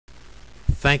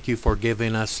Thank you for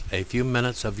giving us a few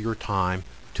minutes of your time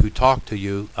to talk to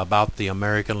you about the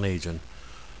American Legion.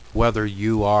 Whether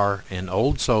you are an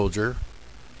old soldier,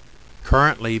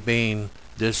 currently being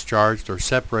discharged or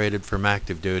separated from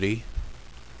active duty,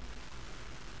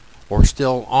 or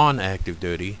still on active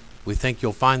duty, we think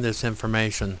you'll find this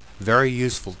information very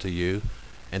useful to you,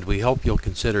 and we hope you'll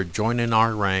consider joining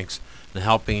our ranks and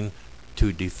helping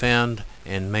to defend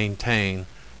and maintain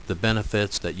the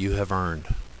benefits that you have earned.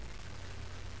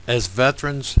 As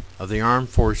veterans of the armed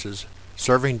forces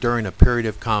serving during a period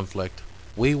of conflict,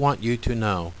 we want you to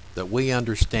know that we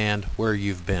understand where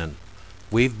you've been.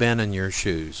 We've been in your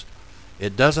shoes.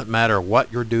 It doesn't matter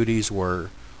what your duties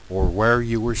were or where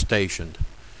you were stationed.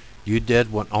 You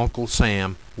did what Uncle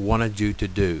Sam wanted you to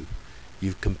do.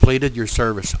 You've completed your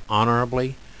service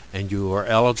honorably, and you are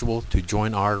eligible to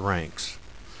join our ranks.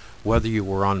 Whether you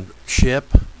were on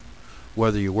ship,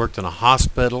 whether you worked in a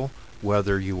hospital,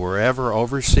 whether you were ever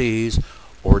overseas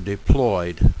or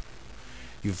deployed,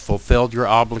 you've fulfilled your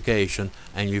obligation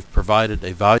and you've provided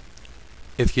a value.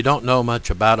 If you don't know much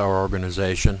about our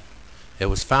organization, it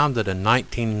was founded in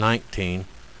 1919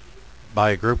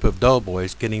 by a group of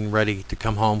doughboys getting ready to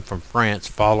come home from France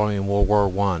following World War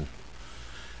I.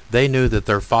 They knew that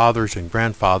their fathers and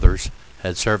grandfathers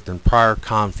had served in prior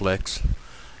conflicts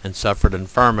and suffered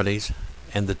infirmities,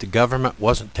 and that the government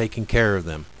wasn't taking care of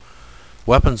them.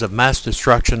 Weapons of mass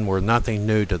destruction were nothing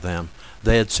new to them.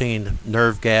 They had seen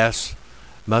nerve gas,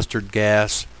 mustard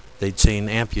gas, they'd seen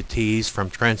amputees from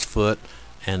trench foot,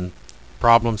 and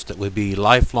problems that would be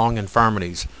lifelong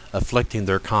infirmities afflicting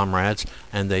their comrades,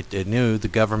 and they knew the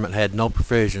government had no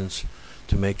provisions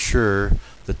to make sure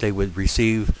that they would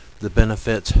receive the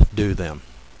benefits due them.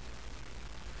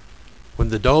 When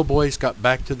the doughboys got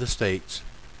back to the States,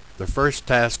 their first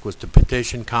task was to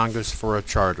petition Congress for a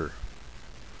charter.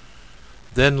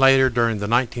 Then later, during the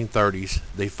 1930s,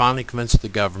 they finally convinced the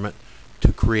government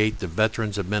to create the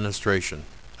Veterans Administration.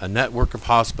 A network of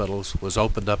hospitals was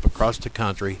opened up across the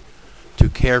country to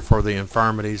care for the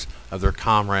infirmities of their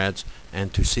comrades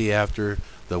and to see after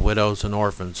the widows and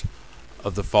orphans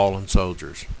of the fallen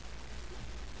soldiers.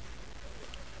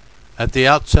 At the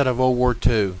outset of World War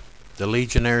II, the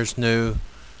Legionnaires knew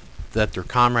that their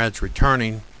comrades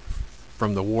returning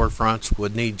from the war fronts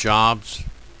would need jobs,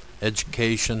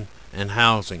 education, and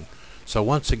housing. So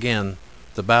once again,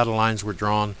 the battle lines were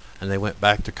drawn and they went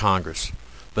back to Congress.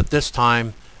 But this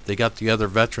time, they got the other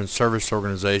veteran service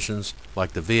organizations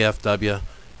like the VFW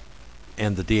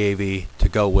and the DAV to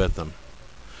go with them.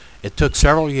 It took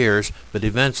several years, but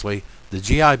eventually the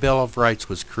GI Bill of Rights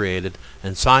was created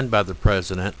and signed by the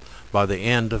President by the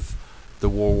end of the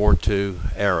World War II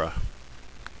era.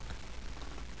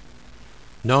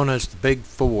 Known as the Big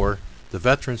Four, the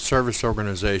veteran service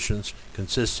organizations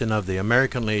consisting of the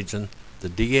American Legion, the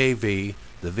DAV,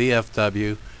 the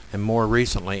VFW, and more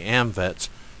recently AMVETS,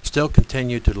 still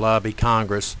continue to lobby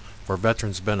Congress for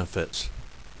veterans benefits.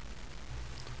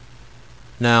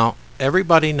 Now,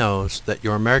 everybody knows that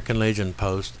your American Legion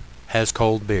post has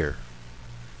cold beer,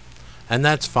 and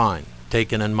that's fine,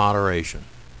 taken in moderation.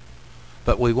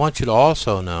 But we want you to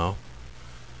also know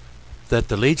that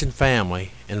the Legion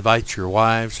family invites your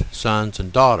wives, sons,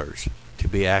 and daughters to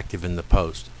be active in the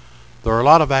post. There are a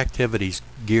lot of activities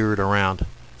geared around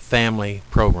family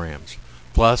programs.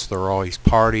 Plus, there are always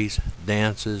parties,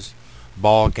 dances,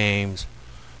 ball games,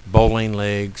 bowling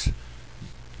leagues.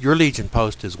 Your Legion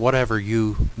post is whatever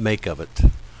you make of it.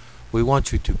 We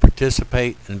want you to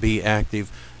participate and be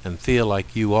active and feel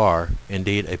like you are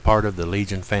indeed a part of the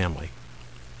Legion family.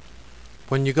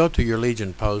 When you go to your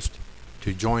Legion post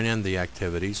to join in the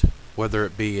activities, whether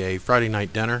it be a Friday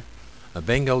night dinner, a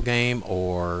bingo game,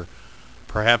 or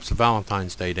perhaps a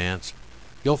Valentine's Day dance,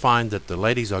 you'll find that the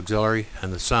Ladies Auxiliary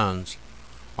and the Sons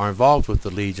are involved with the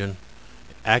Legion,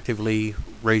 actively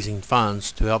raising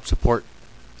funds to help support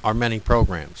our many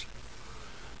programs.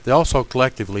 They also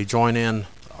collectively join in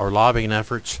our lobbying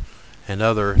efforts and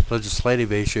other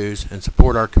legislative issues and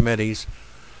support our committees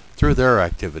through their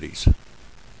activities.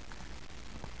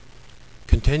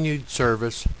 Continued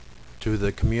service to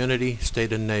the community,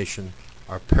 state, and nation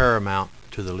are paramount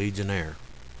to the Legionnaire.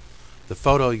 The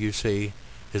photo you see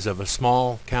is of a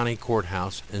small county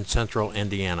courthouse in central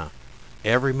Indiana.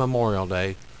 Every Memorial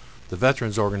Day, the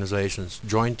veterans organizations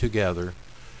join together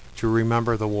to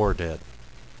remember the war dead.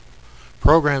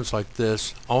 Programs like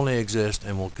this only exist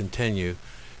and will continue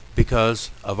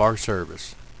because of our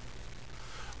service.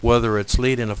 Whether it's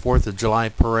leading a 4th of July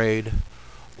parade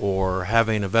or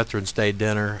having a Veterans Day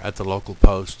dinner at the local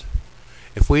post,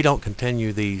 if we don't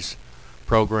continue these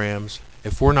programs,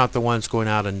 if we're not the ones going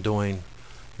out and doing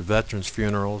the veterans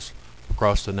funerals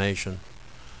across the nation,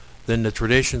 then the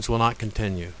traditions will not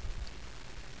continue.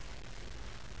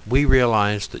 We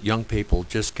realize that young people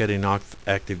just getting off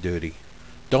active duty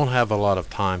don't have a lot of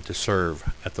time to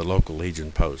serve at the local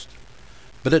Legion post.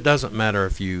 But it doesn't matter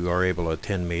if you are able to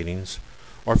attend meetings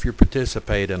or if you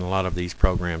participate in a lot of these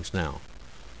programs now.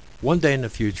 One day in the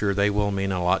future they will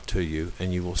mean a lot to you,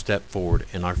 and you will step forward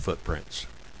in our footprints.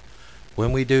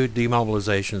 When we do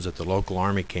demobilizations at the local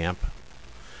Army camp,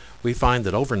 we find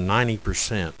that over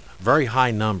 90%, very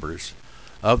high numbers,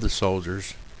 of the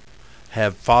soldiers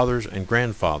have fathers and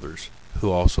grandfathers who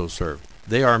also served.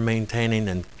 They are maintaining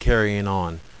and carrying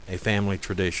on a family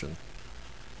tradition.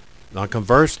 Now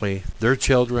conversely, their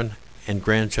children and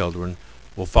grandchildren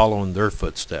will follow in their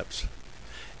footsteps.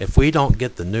 If we don't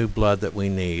get the new blood that we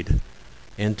need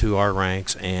into our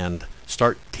ranks and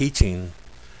start teaching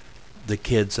the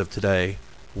kids of today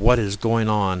what is going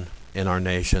on in our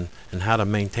nation and how to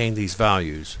maintain these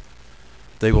values,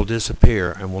 they will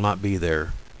disappear and will not be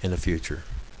there in the future.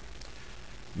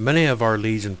 Many of our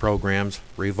Legion programs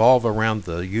revolve around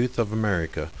the youth of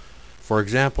America. For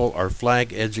example, our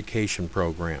flag education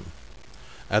program.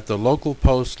 At the local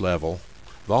post level,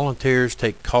 volunteers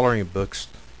take coloring books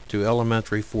to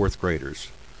elementary 4th graders.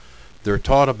 They're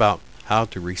taught about how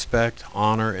to respect,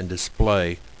 honor, and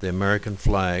display the American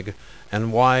flag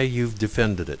and why you've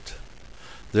defended it.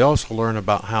 They also learn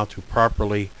about how to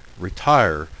properly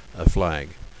retire a flag.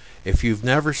 If you've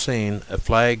never seen a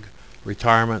flag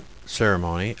retirement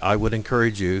ceremony, I would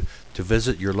encourage you to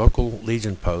visit your local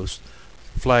Legion post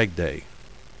Flag Day.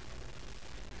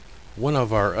 One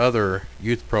of our other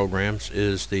youth programs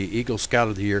is the Eagle Scout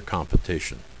of the Year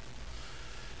competition.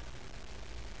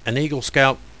 An Eagle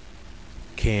Scout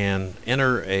can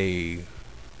enter a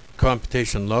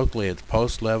competition locally at the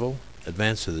post level,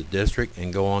 advance to the district,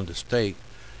 and go on to state,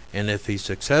 and if he's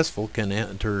successful can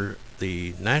enter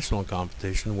the national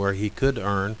competition where he could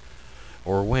earn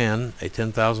or win a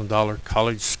 $10,000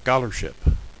 college scholarship.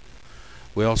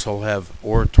 We also have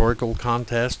oratorical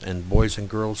contest and Boys and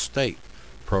Girls State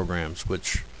programs,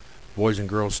 which Boys and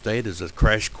Girls State is a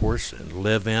crash course and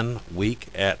live-in week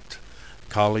at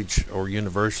college or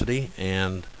university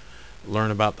and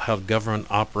learn about how the government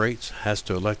operates, has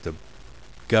to elect a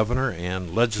governor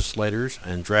and legislators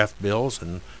and draft bills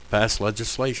and pass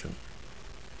legislation.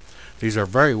 These are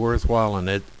very worthwhile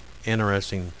and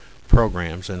interesting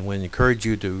programs, and we encourage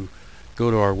you to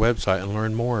go to our website and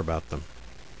learn more about them.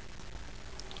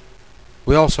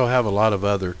 We also have a lot of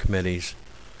other committees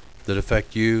that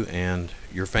affect you and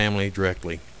your family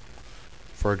directly.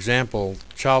 For example,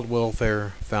 Child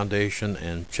Welfare Foundation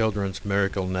and Children's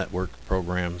Miracle Network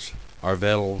programs are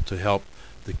available to help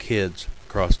the kids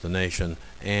across the nation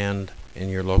and in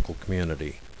your local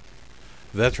community.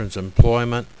 Veterans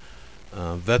employment,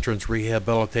 veterans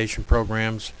rehabilitation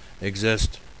programs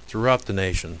exist throughout the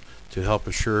nation to help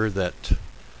assure that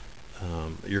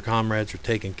your comrades are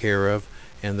taken care of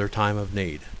in their time of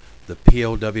need. The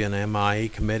POW and MIE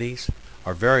committees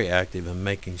are very active in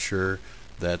making sure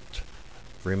that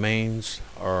remains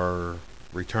are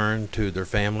returned to their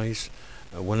families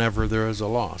whenever there is a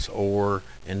loss, or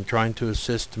in trying to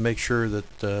assist to make sure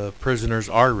that prisoners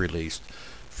are released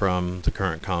from the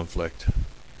current conflict.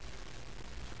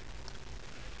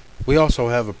 We also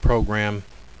have a program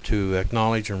to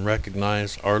acknowledge and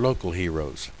recognize our local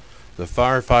heroes. The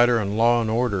Firefighter and Law and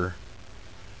Order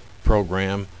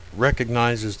program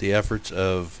recognizes the efforts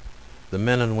of the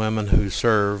men and women who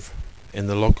serve in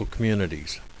the local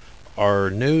communities. Our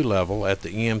new level at the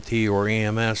EMT or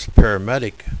EMS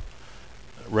paramedic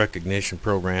recognition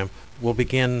program will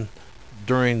begin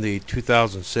during the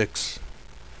 2006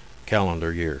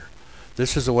 calendar year.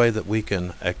 This is a way that we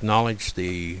can acknowledge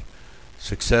the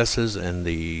successes and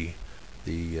the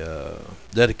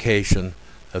dedication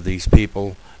of these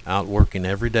people out working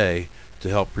every day to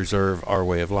help preserve our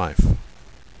way of life.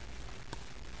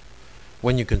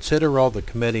 When you consider all the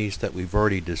committees that we've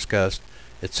already discussed,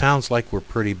 it sounds like we're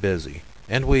pretty busy,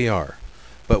 and we are.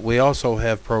 But we also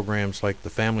have programs like the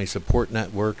Family Support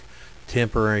Network,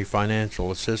 Temporary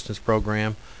Financial Assistance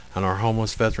Program, and our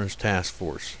Homeless Veterans Task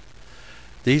Force.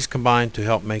 These combine to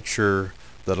help make sure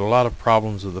that a lot of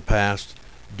problems of the past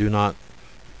do not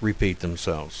repeat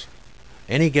themselves.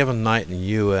 Any given night in the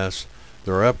U.S.,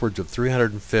 there are upwards of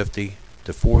 350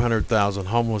 to 400,000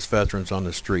 homeless veterans on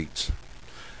the streets.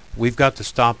 We've got to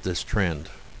stop this trend,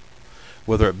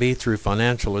 whether it be through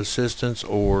financial assistance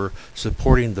or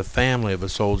supporting the family of a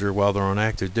soldier while they're on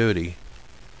active duty.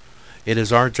 It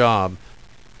is our job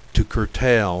to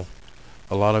curtail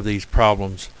a lot of these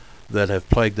problems that have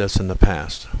plagued us in the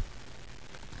past.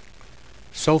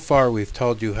 So far we've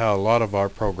told you how a lot of our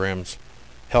programs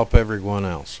help everyone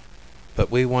else.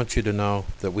 but we want you to know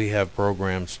that we have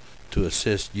programs to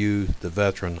assist you, the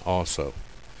veteran, also.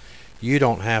 You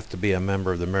don't have to be a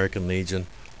member of the American Legion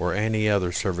or any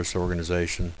other service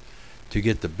organization to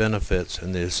get the benefits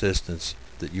and the assistance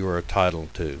that you are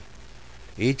entitled to.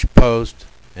 Each post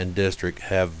and district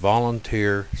have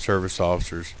volunteer service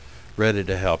officers ready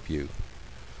to help you.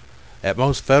 At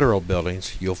most federal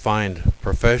buildings, you'll find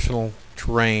professional,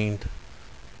 trained,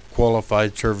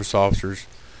 qualified service officers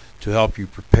to help you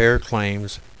prepare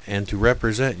claims and to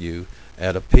represent you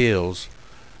at appeals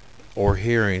or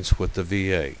hearings with the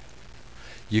VA.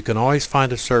 You can always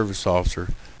find a service officer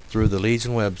through the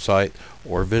Legion website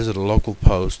or visit a local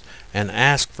post and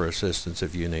ask for assistance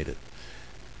if you need it.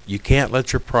 You can't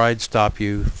let your pride stop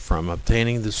you from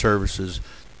obtaining the services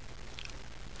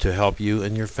to help you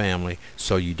and your family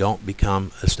so you don't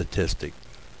become a statistic.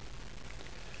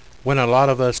 When a lot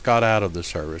of us got out of the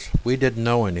service, we didn't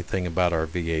know anything about our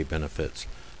VA benefits.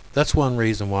 That's one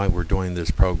reason why we're doing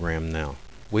this program now.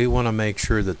 We want to make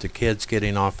sure that the kids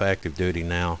getting off active duty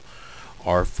now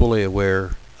are fully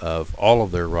aware of all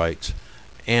of their rights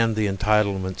and the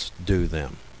entitlements due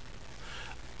them.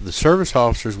 The service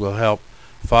officers will help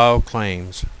file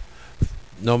claims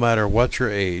no matter what your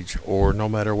age or no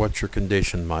matter what your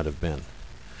condition might have been.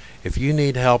 If you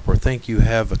need help or think you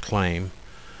have a claim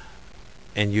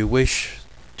and you wish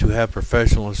to have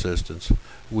professional assistance,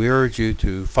 we urge you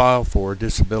to file for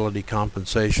disability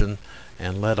compensation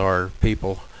and let our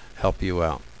people help you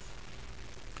out.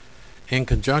 In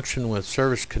conjunction with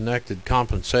service-connected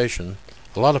compensation,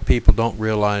 a lot of people don't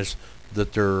realize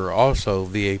that there are also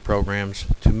VA programs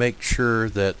to make sure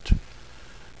that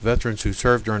veterans who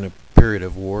served during a period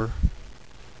of war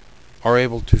are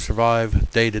able to survive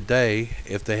day to day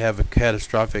if they have a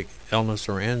catastrophic illness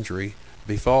or injury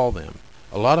befall them.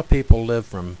 A lot of people live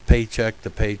from paycheck to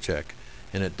paycheck,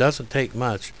 and it doesn't take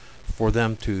much for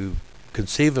them to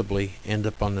conceivably end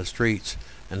up on the streets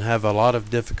and have a lot of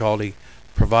difficulty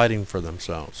providing for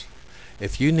themselves.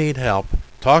 If you need help,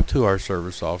 talk to our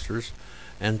service officers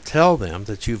and tell them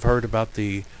that you've heard about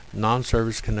the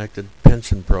non-service connected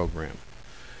pension program.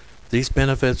 These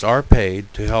benefits are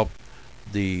paid to help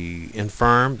the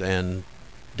infirmed and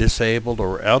disabled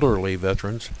or elderly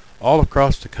veterans all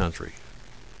across the country.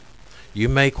 You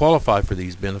may qualify for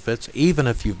these benefits even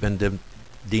if you've been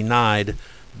denied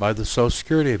by the Social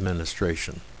Security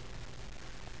Administration.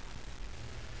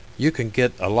 You can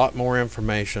get a lot more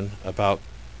information about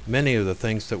many of the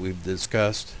things that we've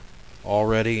discussed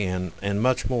already and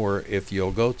much more if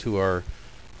you'll go to our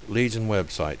Legion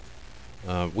website.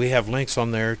 We have links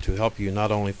on there to help you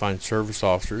not only find service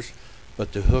officers,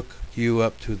 but to hook you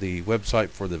up to the website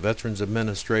for the Veterans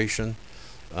Administration,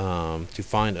 to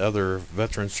find other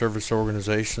veteran service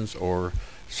organizations or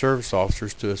service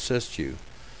officers to assist you.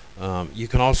 You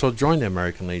can also join the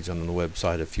American Legion on the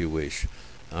website if you wish.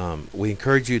 We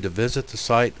encourage you to visit the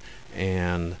site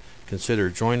and consider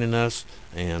joining us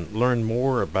and learn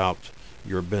more about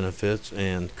your benefits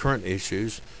and current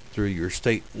issues through your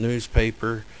state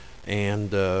newspaper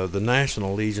and the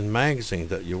National Legion magazine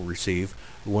that you'll receive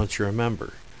once you're a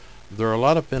member. There are a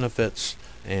lot of benefits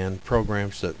and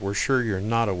programs that we're sure you're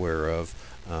not aware of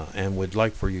and would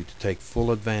like for you to take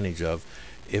full advantage of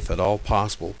if at all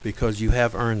possible, because you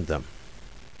have earned them.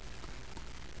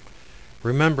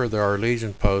 Remember, there are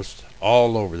Legion posts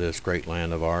all over this great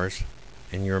land of ours,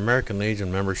 and your American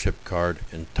Legion membership card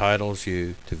entitles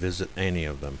you to visit any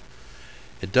of them.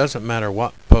 It doesn't matter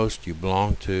what post you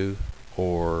belong to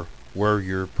or where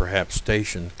you're perhaps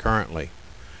stationed currently.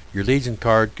 Your Legion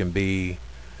card can be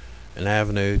an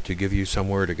avenue to give you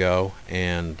somewhere to go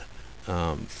and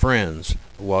friends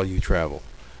while you travel.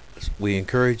 We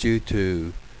encourage you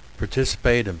to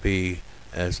participate and be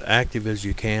as active as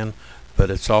you can,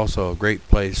 but it's also a great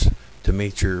place to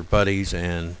meet your buddies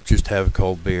and just have a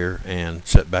cold beer and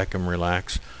sit back and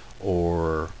relax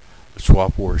or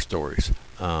swap war stories.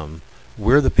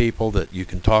 We're the people that you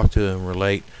can talk to and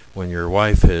relate when your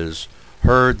wife has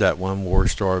heard that one war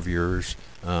story of yours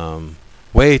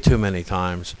way too many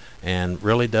times and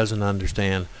really doesn't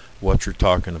understand what you're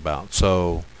talking about.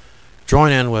 So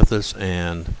join in with us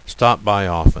and stop by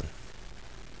often.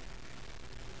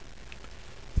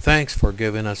 Thanks for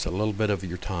giving us a little bit of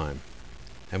your time,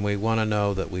 and we want to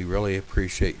know that we really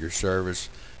appreciate your service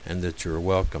and that you're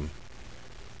welcome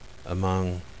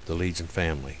among the Legion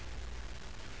family.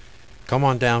 Come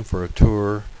on down for a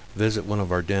tour, visit one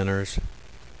of our dinners,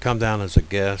 come down as a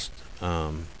guest,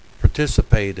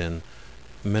 participate in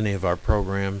many of our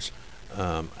programs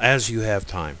as you have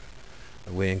time.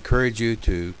 We encourage you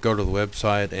to go to the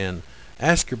website and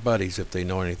ask your buddies if they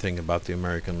know anything about the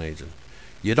American Legion.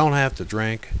 You don't have to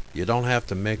drink. You don't have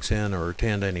to mix in or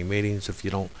attend any meetings if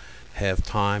you don't have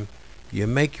time. You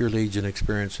make your Legion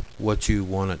experience what you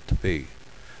want it to be.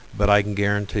 But I can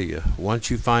guarantee you, once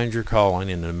you find your calling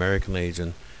in the American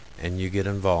Legion and you get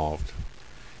involved,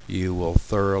 you will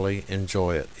thoroughly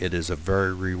enjoy it. It is a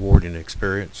very rewarding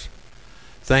experience.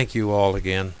 Thank you all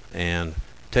again, and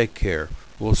take care.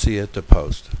 We'll see you at the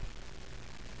post.